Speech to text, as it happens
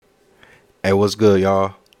Hey, what's good,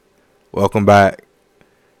 y'all? Welcome back.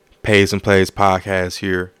 Pays and Plays podcast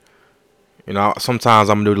here. Sometimes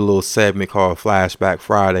I'm gonna do the little segment called Flashback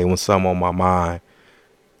Friday when something on my mind.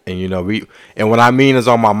 And what I mean is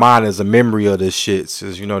on my mind is a memory of this shit.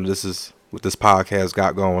 Since this is what this podcast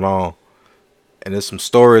got going on. And there's some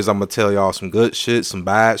stories I'm gonna tell y'all, some good shit, some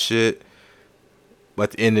bad shit. But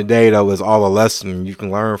at the end of the day though, it's all a lesson. You can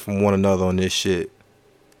learn from one another on this shit.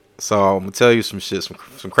 So I'm gonna tell you some shit,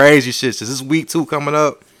 some crazy shit. This is week 2 coming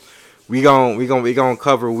up. We gonna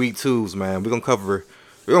cover week 2s, man. We're gonna cover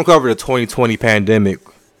the 2020 pandemic,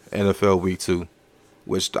 NFL week 2,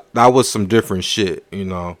 which that was some different shit.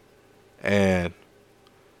 And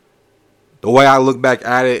the way I look back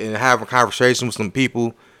at it and have a conversation with some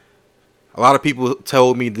people, a lot of people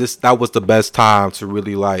told me that was the best time to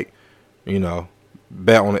really you know,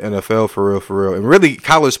 bet on the NFL for real, and really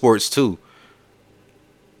college sports too.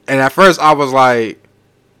 And at first I was like,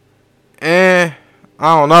 I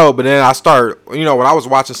don't know. But then I start, when I was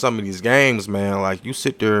watching some of these games, man, like you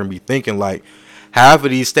sit there and be thinking like half of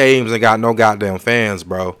these stadiums ain't got no goddamn fans,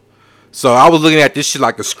 bro. So I was looking at this shit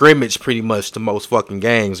like a scrimmage pretty much to most fucking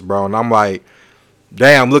games, bro. And I'm like,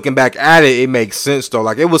 damn, looking back at it, it makes sense though.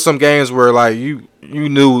 Like it was some games where like you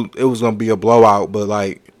knew it was gonna be a blowout, but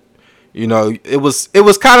like, it was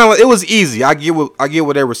kind of, it was easy. I get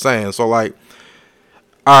what they were saying. So like,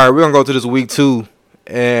 all right, we're gonna go to this week 2,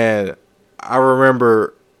 and I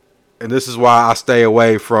remember, and this is why I stay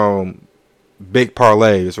away from big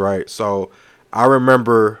parlays, right? So I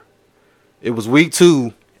remember it was week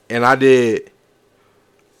 2, and I did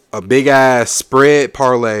a big ass spread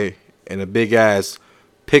parlay and a big ass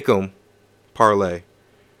pick'em parlay.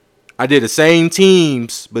 I did the same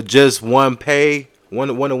teams, but just one to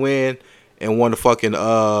win, and one to fucking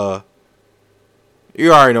you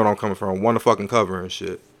already know what I'm coming from. One to fucking cover and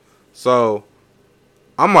shit. So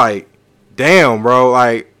I'm like, damn, bro,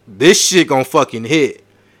 like this shit gonna fucking hit.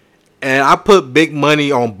 And I put big money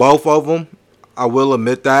on both of them. I will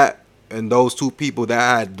admit that. And those two people that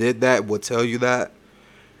I did that will tell you that.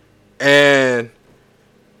 And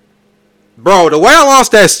bro, the way I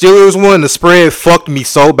lost that Steelers one, the spread fucked me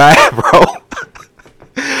so bad, bro.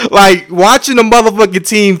 Like watching the motherfucking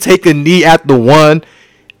team take a knee at the one,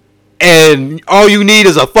 and all you need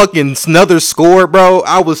is a fucking another score, bro.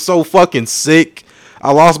 I was so fucking sick.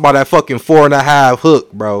 I lost by that fucking 4.5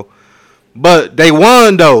 hook, bro. But they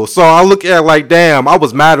won though, so I look at it like, damn, I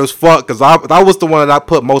was mad as fuck because that was the one that I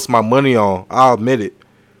put most of my money on. I'll admit it.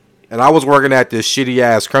 And I was working at this shitty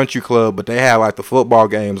ass country club, but they had like the football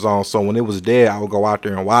games on. So when it was dead, I would go out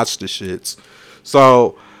there and watch the shits.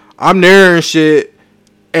 So I'm there and shit,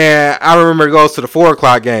 and I remember it goes to the 4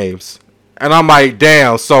 o'clock games. And I'm like,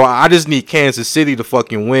 damn, so I just need Kansas City to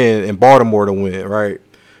fucking win and Baltimore to win, right?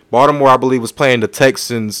 Baltimore, I believe, was playing the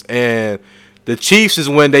Texans, and the Chiefs is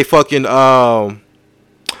when they fucking, when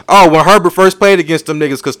Herbert first played against them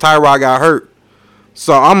niggas because Tyrod got hurt.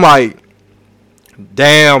 So I'm like,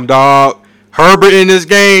 damn, dog, Herbert in this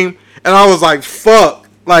game. And I was like, fuck.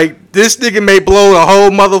 Like, this nigga may blow the whole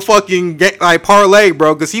motherfucking parlay,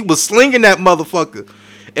 bro, because he was slinging that motherfucker.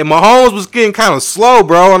 And Mahomes was getting kind of slow,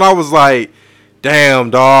 bro. And I was like,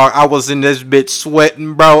 damn, dog. I was in this bitch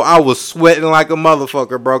sweating, bro. I was sweating like a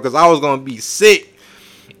motherfucker, bro. Because I was going to be sick.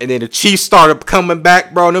 And then the Chiefs started coming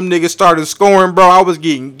back, bro. Them niggas started scoring, bro. I was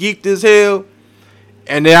getting geeked as hell.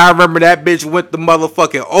 And then I remember that bitch went to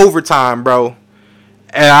motherfucking overtime, bro.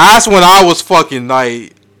 And that's when I was fucking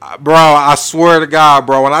like, bro, I swear to God,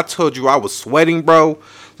 bro. When I told you I was sweating, bro.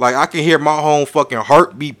 Like, I can hear my whole fucking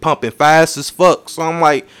heartbeat pumping fast as fuck. So I'm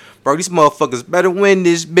like, bro, these motherfuckers better win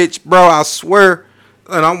this bitch, bro. I swear.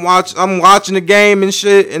 And I'm watching the game and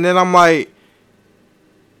shit. And then I'm like,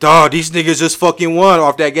 dog, these niggas just fucking won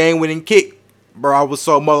off that game-winning kick. Bro, I was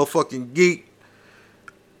so motherfucking geek.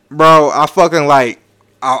 Bro, I fucking like,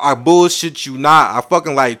 I bullshit you not. I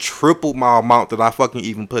fucking like tripled my amount that I fucking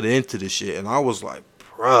even put into this shit. And I was like,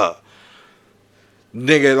 bruh.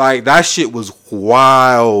 Nigga, like, that shit was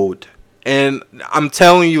wild. And I'm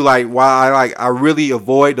telling you, like, why I really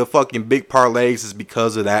avoid the fucking big parlays is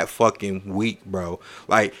because of that fucking week, bro.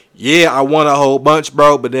 Like, yeah, I won a whole bunch,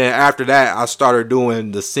 bro. But then after that, I started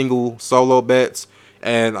doing the single solo bets.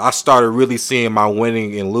 And I started really seeing my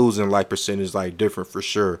winning and losing, like, percentage, like, different for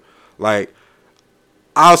sure. Like,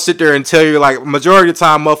 I'll sit there and tell you, like, majority of the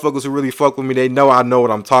time, motherfuckers who really fuck with me, they know I know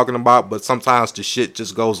what I'm talking about, but sometimes the shit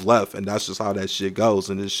just goes left, and that's just how that shit goes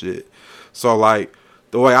in this shit. So, like,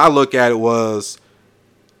 the way I look at it was,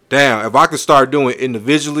 damn, if I could start doing it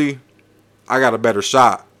individually, I got a better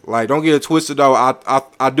shot. Like, don't get it twisted, though.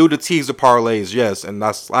 I do the teaser parlays, yes, and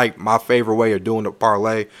that's, like, my favorite way of doing the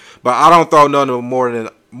parlay. But I don't throw none of them more than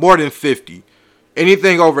more than 50.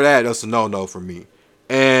 Anything over that, that's a no for me.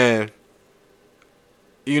 And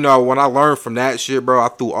you know, when I learned from that shit, bro, I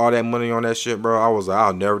threw all that money on that shit, bro. I was like,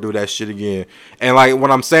 I'll never do that shit again. And like,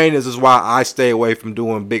 what I'm saying is why I stay away from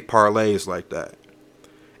doing big parlays like that.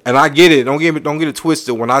 And I get it. Don't get it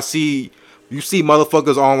twisted. When you see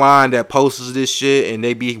motherfuckers online that posts this shit and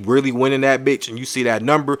they be really winning that bitch, and you see that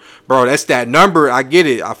number, bro, that's that number. I get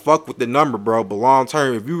it. I fuck with the number, bro. But long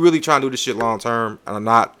term, if you really trying to do this shit long term, and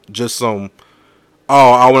not just some,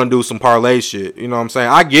 oh, I want to do some parlay shit. You know what I'm saying?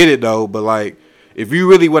 I get it though, but like, if you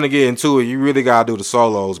really want to get into it, you really gotta do the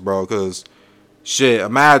solos, bro. Cause shit,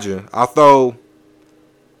 imagine I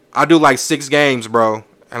do like 6 games, bro,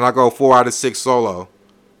 and I go 4 out of 6 solo.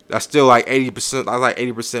 That's still like 80%. I like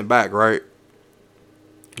 80% back, right?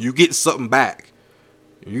 You get something back.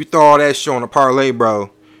 You throw all that shit on a parlay,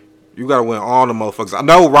 bro. You gotta win all the motherfuckers. I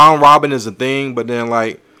know round robin is a thing, but then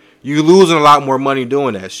like you losing a lot more money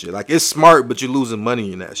doing that shit. Like it's smart, but you're losing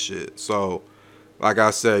money in that shit. So, like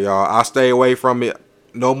I said, y'all, I stay away from it.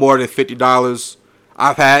 No more than $50.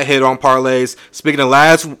 I've had hit on parlays. Speaking of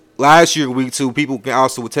last year week 2, people can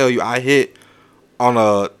also tell you I hit on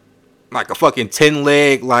a fucking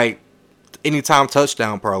 10-leg like anytime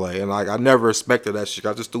touchdown parlay, and like I never expected that shit.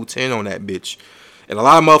 I just threw 10 on that bitch, and a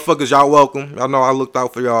lot of motherfuckers, y'all welcome. Y'all know I looked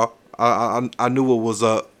out for y'all. I knew what was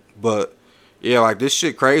up, but yeah, like this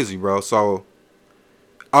shit crazy, bro. So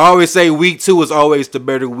I always say week 2 is always the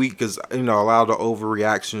better week because you know a lot of the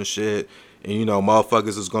overreaction shit, and you know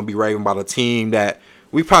motherfuckers is gonna be raving about a team that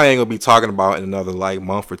we probably ain't gonna be talking about in another like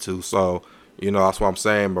month or two. So you know that's what I'm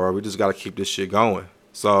saying, bro. We just gotta keep this shit going.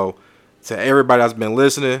 So to everybody that's been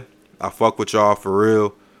listening, I fuck with y'all for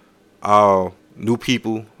real. New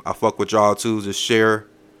people, I fuck with y'all too. Just share,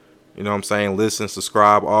 you know what I'm saying? Listen,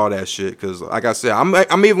 subscribe, all that shit. Cause like I said,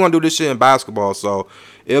 I'm even gonna do this shit in basketball, so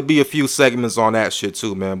it'll be a few segments on that shit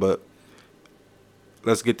too, man. But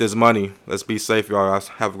let's get this money. Let's be safe, y'all.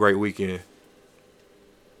 Have a great weekend.